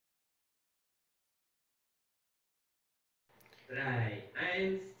3,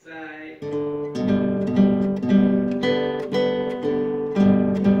 1, 2.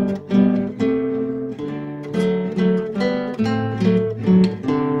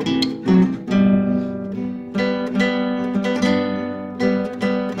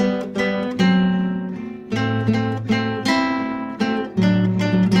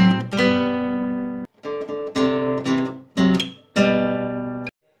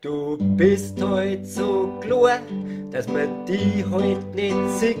 Du bist heut so klar, dass man die heut nicht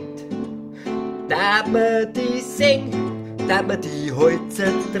sieht. Da man die sehen, da man die heut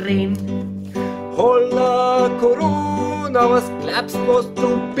zerdrehen. Holla Corona, was glaubst was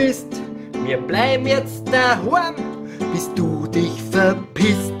du bist? Wir bleiben jetzt daheim, bis du dich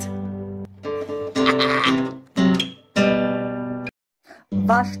verpisst.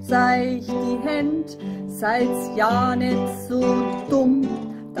 Wascht euch die Hände, seid's ja nicht so dumm,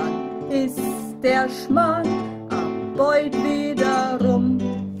 dann ist der Schmarrn ab heut wieder rum.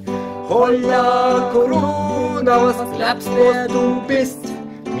 Holla Corona, was glaubst wer du bist?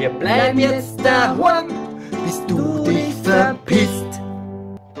 Wir bleiben jetzt daheim, bis du dich verpisst.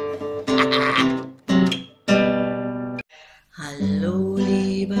 Hallo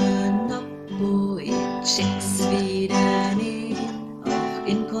lieber Noppo, ich check's wieder nicht. Auch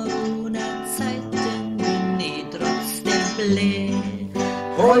in Corona-Zeiten bin ich trotzdem blöd.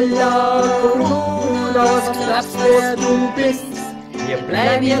 Holla Corona, was glaubst wer du bist? Wir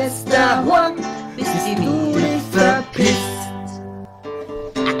bleiben jetzt daheim, bis du dich verpisst.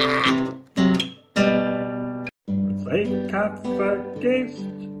 Einkaufen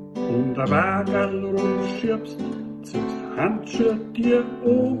vergisst und ein Wagen rumschiebst, ziehst Handschuhe dir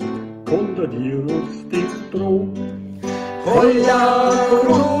an, kann der Virus dich drohen. Holla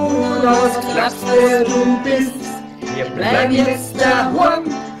Corona, was glaubst wer du bist? Wir bleiben jetzt daheim,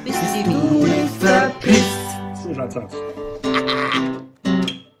 bis du dich verpisst. So schaut's aus.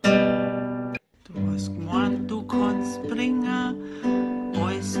 Du hast gemeint, du kannst bringen,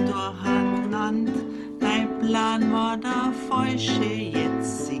 alles durcheinander. Dein Plan war der falsche,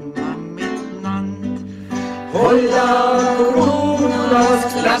 jetzt singen wir miteinander. Holla Corona, was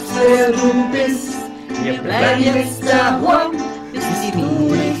glaubst wer du bist? Wir bleiben jetzt daheim, bis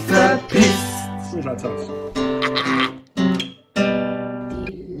du dich verpisst. So schaut's aus.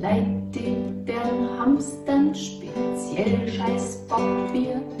 Die Leute, die deren Hamstern speziell scheiß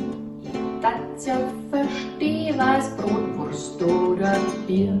Bockbier. Ich das ja versteh, was Brot, Wurst oder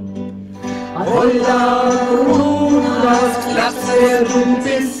Bier. Holla Corona, was glaubst wer du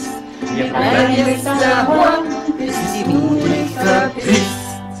bist? Wir bleiben jetzt daheim, bis du dich verpisst.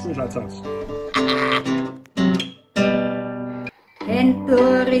 So schaut's aus. Hände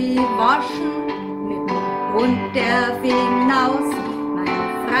waschen, mit dem Hund darf ich hinaus.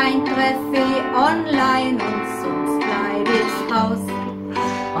 Mein Freund treffe ich online und sonst bleib ich Haus.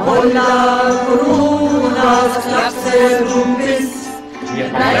 Holla Corona, was glaubst wer du bist? Wir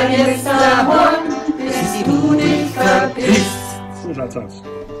bleiben jetzt daheim, bis du dich verpisst. So schaut's aus.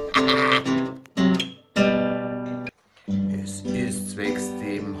 Es ist zwecks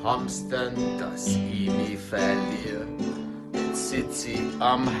dem Hamstern, dass ich mich verliere. Jetzt sitz ich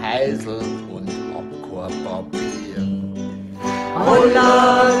am Heisel und hab kein Papier.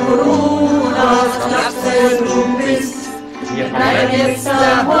 Holla Corona, was glaubst wer du bist? Wir bleiben jetzt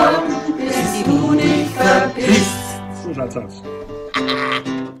daheim, bis du dich verpisst. So schaut's aus.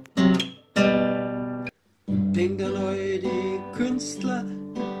 Denkt an euch, die Künstler,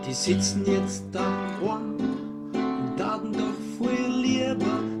 die sitzen jetzt daheim und taten doch viel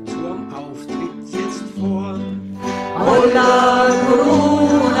lieber zu einem Auftritt jetzt vor. Holla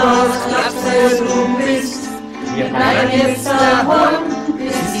Corona, was glaubst wer du bist? Wir bleiben jetzt daheim,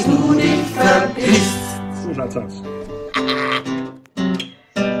 bis du dich verpisst. So schaut's aus.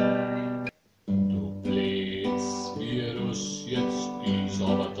 Du blödes Virus, jetzt ist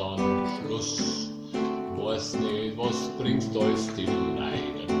aber dann Schluss. Weiß nicht, was bringst als den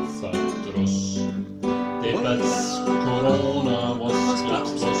eigenen Verdruss. Deppert's Corona, was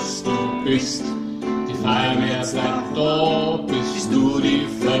glaubst was du bist? Die Feuerwehr bleibt da, bis du dich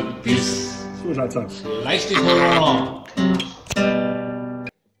verpisst. So schaut's aus. Leichte Corona!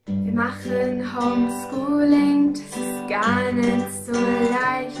 Wir machen Homeschooling, das ist gar nicht so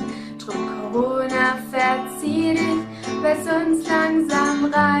leicht. Drum Corona verzieh dich, weil's uns langsam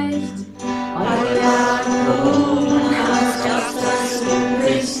reicht. Holla Corona, was glaubst was du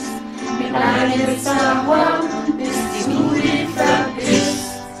bist? Wir bleiben jetzt daheim, bis du dich verpisst.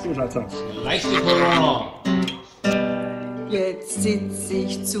 So schaut's aus. Leichte Corona! Jetzt sitz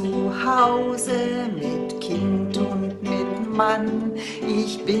ich zu Hause mit Kind und mit Mann.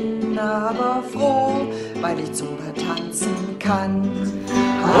 Ich bin aber froh, weil ich super tanzen kann.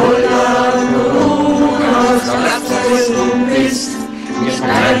 Holla, Corona, sag, was du bist. Wir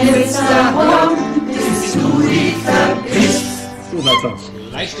bleiben jetzt daheim, bis du dich verpisst.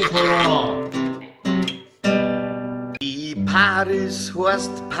 Leichte Corona. Die Paris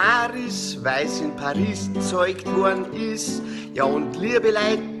heißt Paris, weil's in Paris gezeugt worden ist. Ja und liebe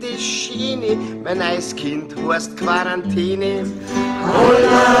Leute, das Schöne, mein neues Kind heißt Quarantäne.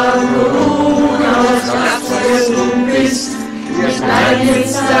 Holla, Corona, sag, was du bist. Wir bleiben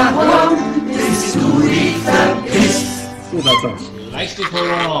jetzt daheim, bis du dich verpisst. Leichte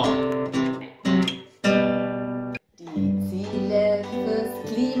Corona. Die Ziele fürs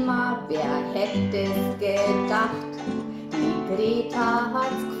Klima, wer hätte es gedacht? Die Greta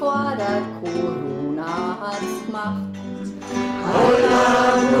hat's gefordert, Corona hat's gemacht. Holla,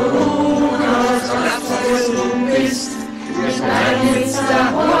 Corona, sag, was du bist. Wir bleiben jetzt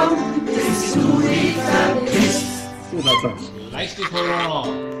daheim, bis du dich verpisst. Leichte Corona.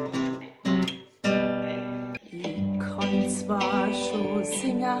 Ich kann zwar schon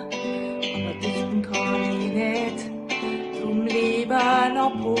singen, aber dichten kann ich nicht. Drum lieber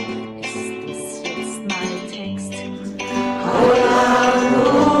Noppo, ist das jetzt mein Text. Holla,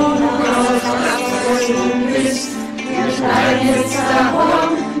 Corona, sag, was du bist. Wir bleiben jetzt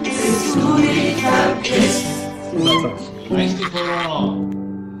daheim, bis du dich verpisst. Leichte Corona.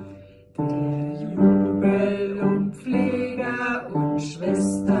 Jubel und Pfleger und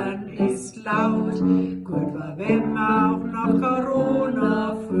Schwestern ist laut. Gut war, wenn auch noch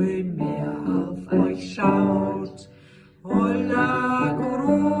Corona viel mehr auf euch schaut. Holla,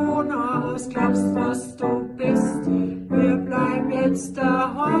 Corona, was glaubst, was du bist? Wir bleiben jetzt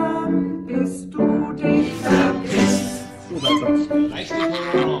daheim, bis du dich verpisst. Leichte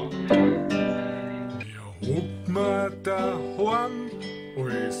Corona. Hockt man daheim,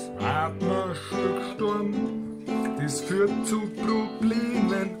 alles wird man schon gestorben. Das führt zu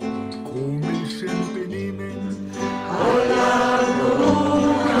Problemen und komischen Benehmen. Holla,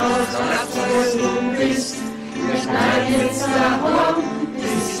 Corona, sag, was du bist. Wir bleiben jetzt daheim,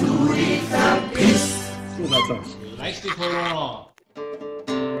 bis du dich verpisst. Leichte Corona.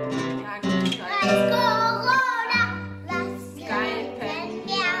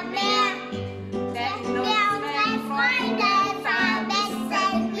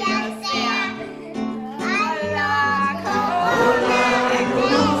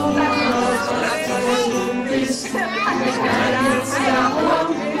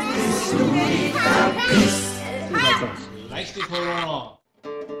 Leichte Corona.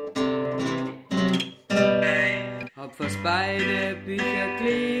 Hab fast beide Bücher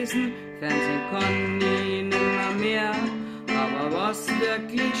gelesen, Fernsehen kann ich nimmer mehr. Aber was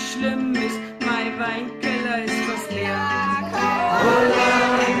wirklich schlimm ist, mein Weinkeller ist fast leer. Holla,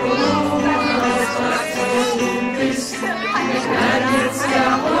 Corona, sag, was du bist. Wir bleiben jetzt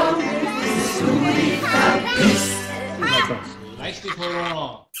daheim, bis du dich verpisst. Leichte Corona.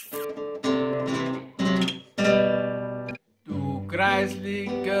 Du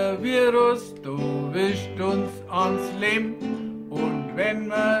kreislicher Virus, du wischst uns ans Leben. Und wenn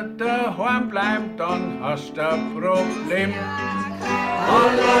wir daheim bleiben, dann hast du ein Problem.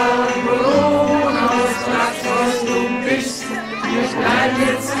 Holla, Corona, sag, was du bist. Wir bleiben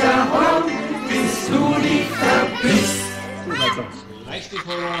jetzt daheim, bis du dich verpisst. Leichte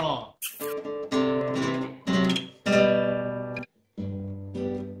Corona.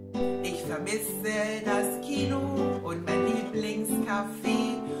 Ich vermisse das Kino und mein Lieblingscafé.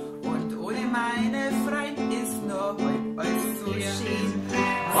 Und ohne meine Freunde ist nur heute alles so schön.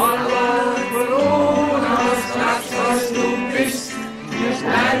 Holla, Corona, sag, was du bist. Wir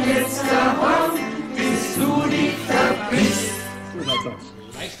bleiben jetzt daheim, bis du dich verpisst.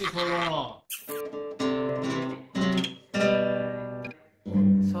 Leichte Corona.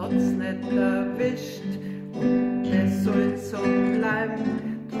 Uns hat's nicht erwischt und es soll so bleiben.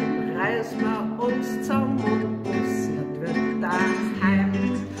 Drum reißen wir uns zusammen und bussiert wird daheim.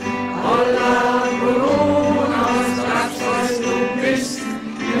 Holla, Corona, sag, was du bist.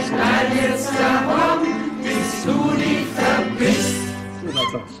 Wir bleiben jetzt daheim, bis du dich verpisst.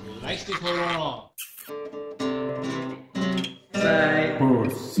 Leichte Corona.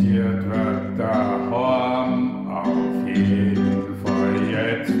 Bussiert wird daheim, auf jeden Fall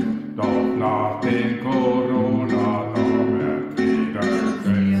jetzt. Doch nach dem Corona noch wird wieder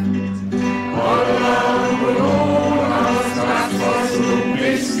fest. Holla, Corona, sag, was du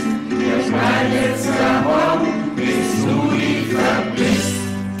bist. Wir bleiben jetzt daheim, bis du dich verpisst.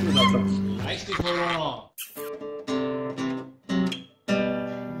 Leichte Corona.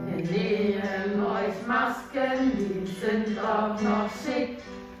 Wir nehmen euch Masken, die sind auch noch schick.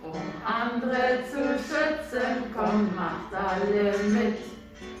 Um andere zu schützen, komm, macht alle mit.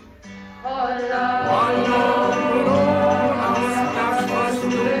 Holla, holla, Corona, das was du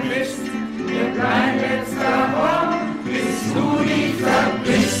bist. Wir bleiben jetzt daheim, bis du dich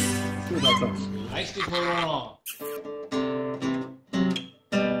verpisst. Reicht die Corona.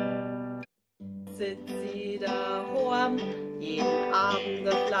 Sitzt sie daheim, jeden Abend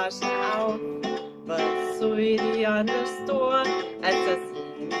eine Flasche auf. Was soll die anders tun, als dass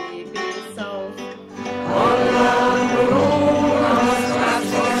sie besauft? Holla, Corona, das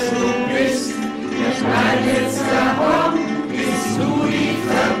was du bist. Wir bleiben jetzt daheim, bis du dich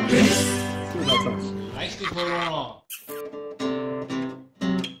verpisst. Reicht die Corona.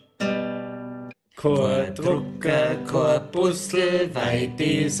 Kein Drucker, kein Puzzle, weil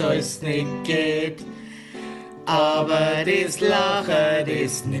das alles nicht geht. Aber das Lachen,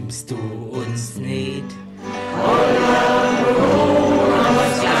 das nimmst du uns nicht. Holla, Corona,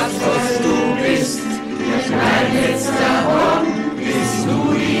 was du bist. Wir bleiben jetzt daheim, bis du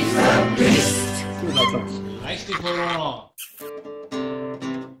dich verpisst. Reicht die Corona.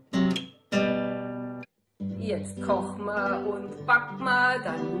 Jetzt kochen wir und backen wir,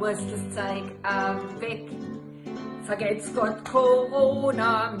 dann muss das Zeug auch weg. Vergelt's Gott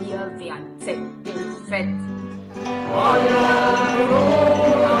Corona, wir werden zeckelfett. Holla,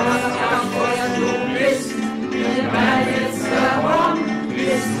 Corona, was du bist. Wir bleiben jetzt daheim,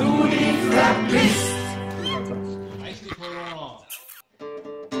 bis du dich verpisst. Reicht die Corona.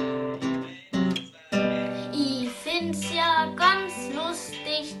 Ich find's ja ganz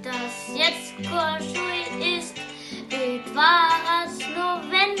lustig, dass jetzt kein Schule ist. Wild war es nur,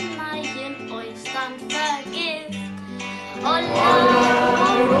 wenn man in euch dann vergisst. Holla,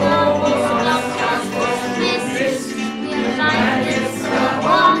 Corona, was du bist. Wir bleiben jetzt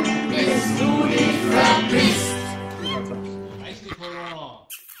daheim, bis du dich verpisst. Reicht die Corona.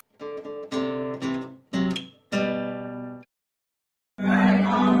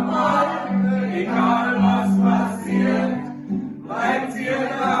 Egal was passiert, bleibt ihr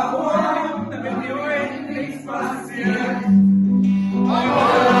daheim, damit euch nichts passiert. Holla,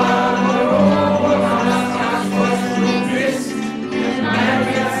 Corona, was du bist. Wir bleiben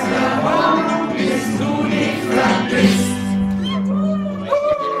jetzt daheim, bis du dich verpisst.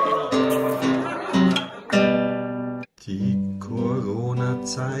 Die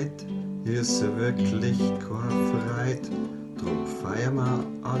Corona-Zeit ist wirklich kein Freit. Drum feiern wir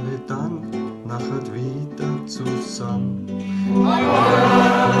alle dann nachher wieder zusammen.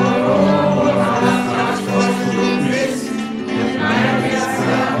 Holla, Corona, was du bist. Wir bleiben jetzt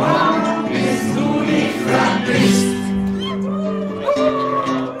daheim, bis du dich verpisst.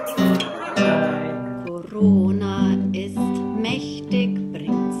 Corona ist mächtig,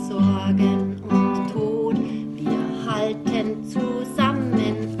 bringt Sorgen und Tod. Wir halten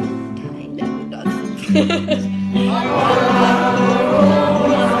zusammen und teilen das. Holla,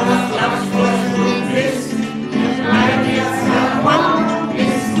 Corona, was du bist. Wir bleiben jetzt daheim,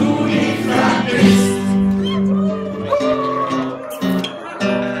 bis du dich verpisst.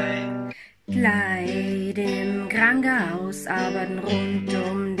 Leid im Krankenhaus arbeiten rund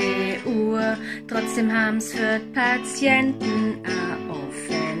um die Uhr. Trotzdem haben's für Patienten ein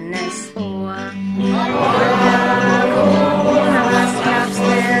offenes Ohr. Holla, Corona, was glaubst du,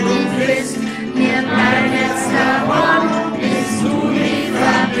 wer du bist? Wir bleiben jetzt daheim, bis du dich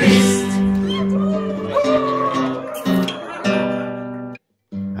verpisst.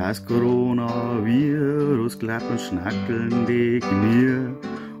 Das Coronavirus glaubt und schnackeln die Knie.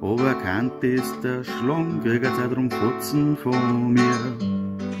 Aber kannt ist der Schlong, kriegt er drum Fotzen von mir.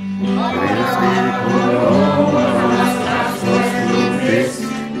 Grüß dich, Corona, was du bist.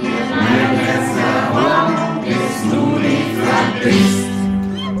 Wir bleiben jetzt daheim, bis du dich verpisst.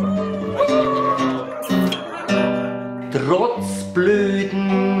 Trotz blöden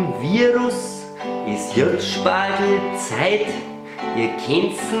Virus ist jetzt Spargelzeit. Ihr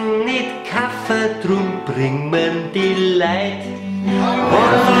kennt's nicht kaufen, drum bringen wir die Leid.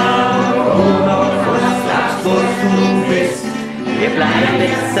 Holla, Corona, was glaubst du, was du bist? Wir bleiben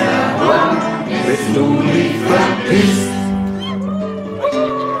jetzt daheim, bis du dich verpisst.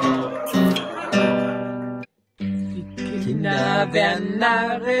 Die Kinder werden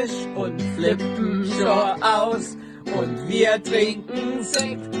narrisch und flippen schon aus. Und wir trinken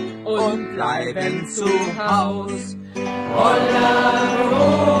Sekt und bleiben zu Haus. Holla,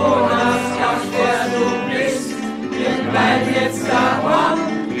 Corona, was wer du bist. Wir bleiben jetzt daheim,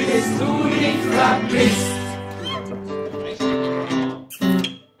 bis du dich verpisst.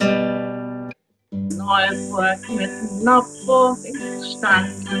 Neuburg mit Noppo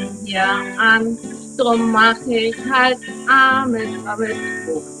standen hier an. Drum mach ich halt Arme, damit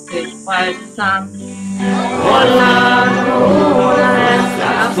 50 bald zusammen. Voller Corona, es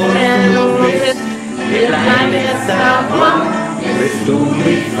darf du bist, wir bleiben jetzt daheim, bis du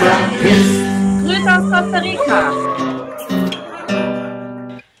mich verpisst. Grüß aus Costa Rica.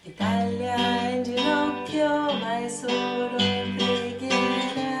 Italia in ginocchio, mai solo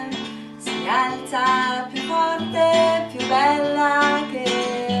preghiera, si alza più forte, più bella che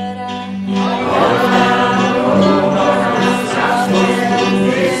era.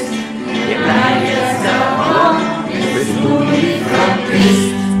 Wir bleiben jetzt daheim, bis du mich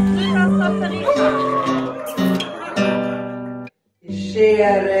verpisst. Die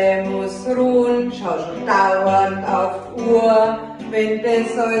Schere muss ruhen, schau schon dauernd auf die Uhr. Wenn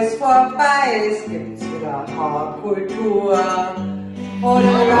das alles vorbei ist, gibt's wieder Haarkultur. Und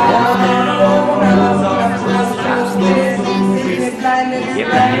wir bleiben jetzt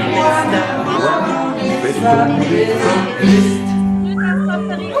daheim, bis du mich verpisst.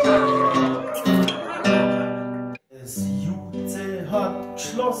 Das Jutze hat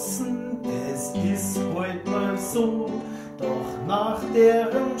geschlossen, das ist heute mal so. Doch nach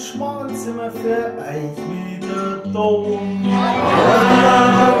deren Schmarrn sind wir für euch wieder da.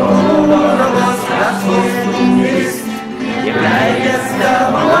 Was du bist, wir bleiben jetzt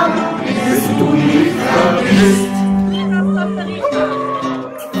daheim, bis du mich verpisst.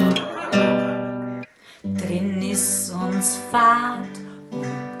 Drin ist uns Fahrt und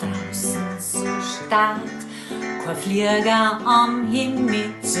draußen so Start. Kein Flieger am Himmel,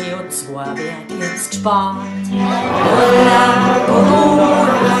 CO2 wird jetzt gespart.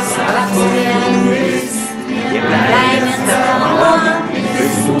 Wir bleiben jetzt daheim,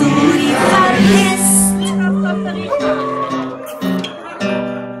 bis du dich verpisst.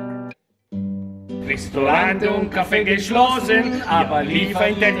 Restaurant und Café geschlossen, aber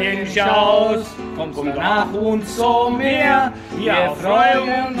liefern italienische aus. Kommt nach uns so mehr, wir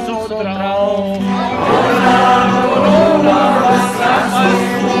freuen uns so drauf. Corona, was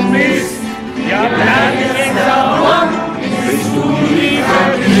du bist, wir bleiben jetzt daheim, bis du mich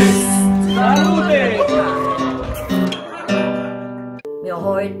verpisst. Salute! Wir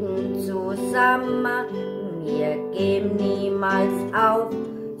halten zusammen, wir geben niemals auf.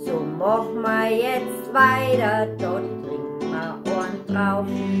 So machen wir jetzt weiter, dort trinken wir einen drauf.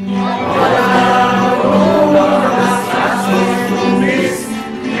 Was du bist,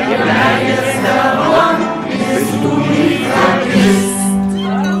 wir bleiben jetzt daheim, bis du mich verpisst.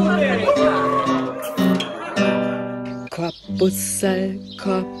 Kein Bussel,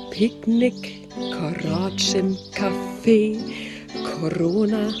 kein Picknick, kein Ratsch im Café.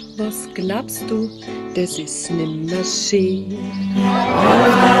 Corona, was glaubst du, das ist nimmer schön.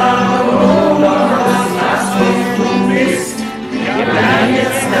 Was du bist, wir bleiben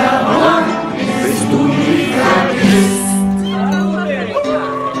jetzt daheim, bis du mich verpisst.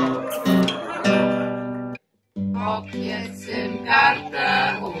 Hock jetzt im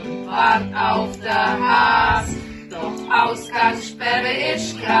Garten und wart auf der Has. Doch Ausgangssperre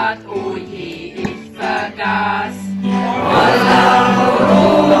ist grad, oh je, ich vergaß.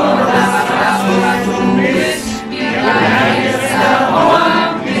 Was du bist, wir bleiben jetzt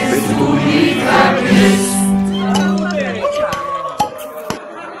daheim, bis du mich verpisst.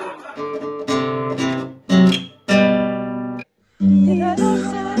 Die Leute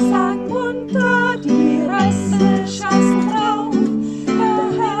sagen munter, die Reste scheißen drauf. Der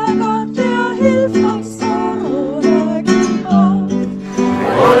Herrgott, der hilft uns, Corona geht auf.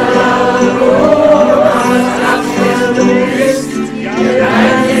 Wir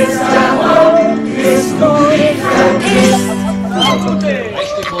bleiben jetzt daheim, bis du mich verpisst.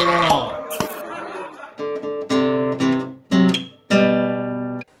 Rechte Corona.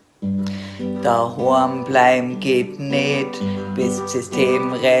 Daheim bleiben geht nicht, bist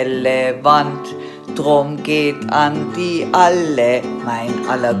systemrelevant. Drum geht an die alle mein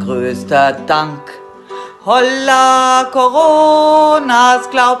allergrößter Dank. Holla Coronas,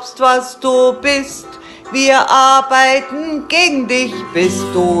 glaubst was du bist? Wir arbeiten gegen dich, bis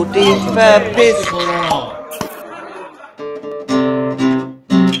du dich verpisst.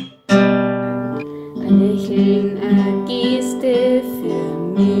 Ein Lächeln, eine Geste für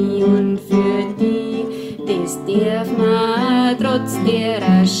mich und für die, das darf man trotz der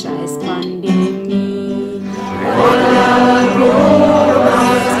scheiß Pandemie.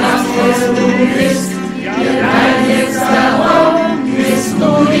 Wir bleiben jetzt daheim, bis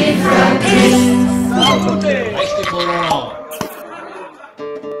du dich verpisst. Rechte Corona.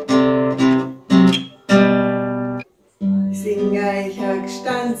 Ich sing euch ein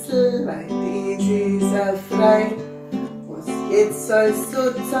Gstanzl, weil das ist erfreut, was jetzt alles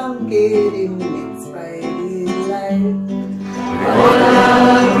so zusammengeht im Netz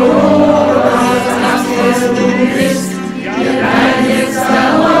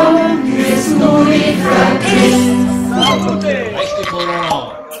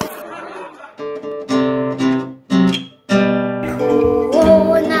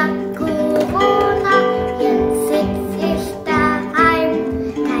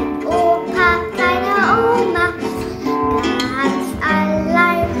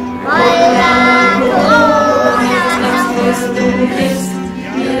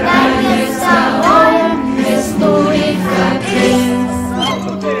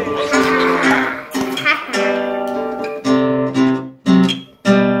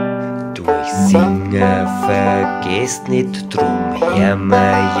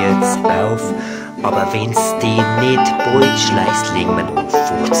jetzt auf. Aber wenn's die nicht bald schleißt, legen wir noch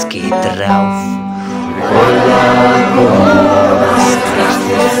 50 drauf. Holla, Corona, was krass,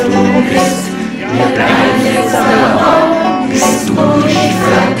 dass du bist. Wir bleiben jetzt da, bis du dich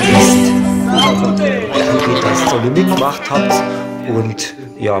vergisst. Danke, dass ihr alle mitgemacht habt. Und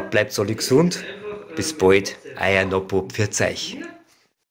ja, bleibt alle gesund. Bis bald, euer Noppo, pfiat euch.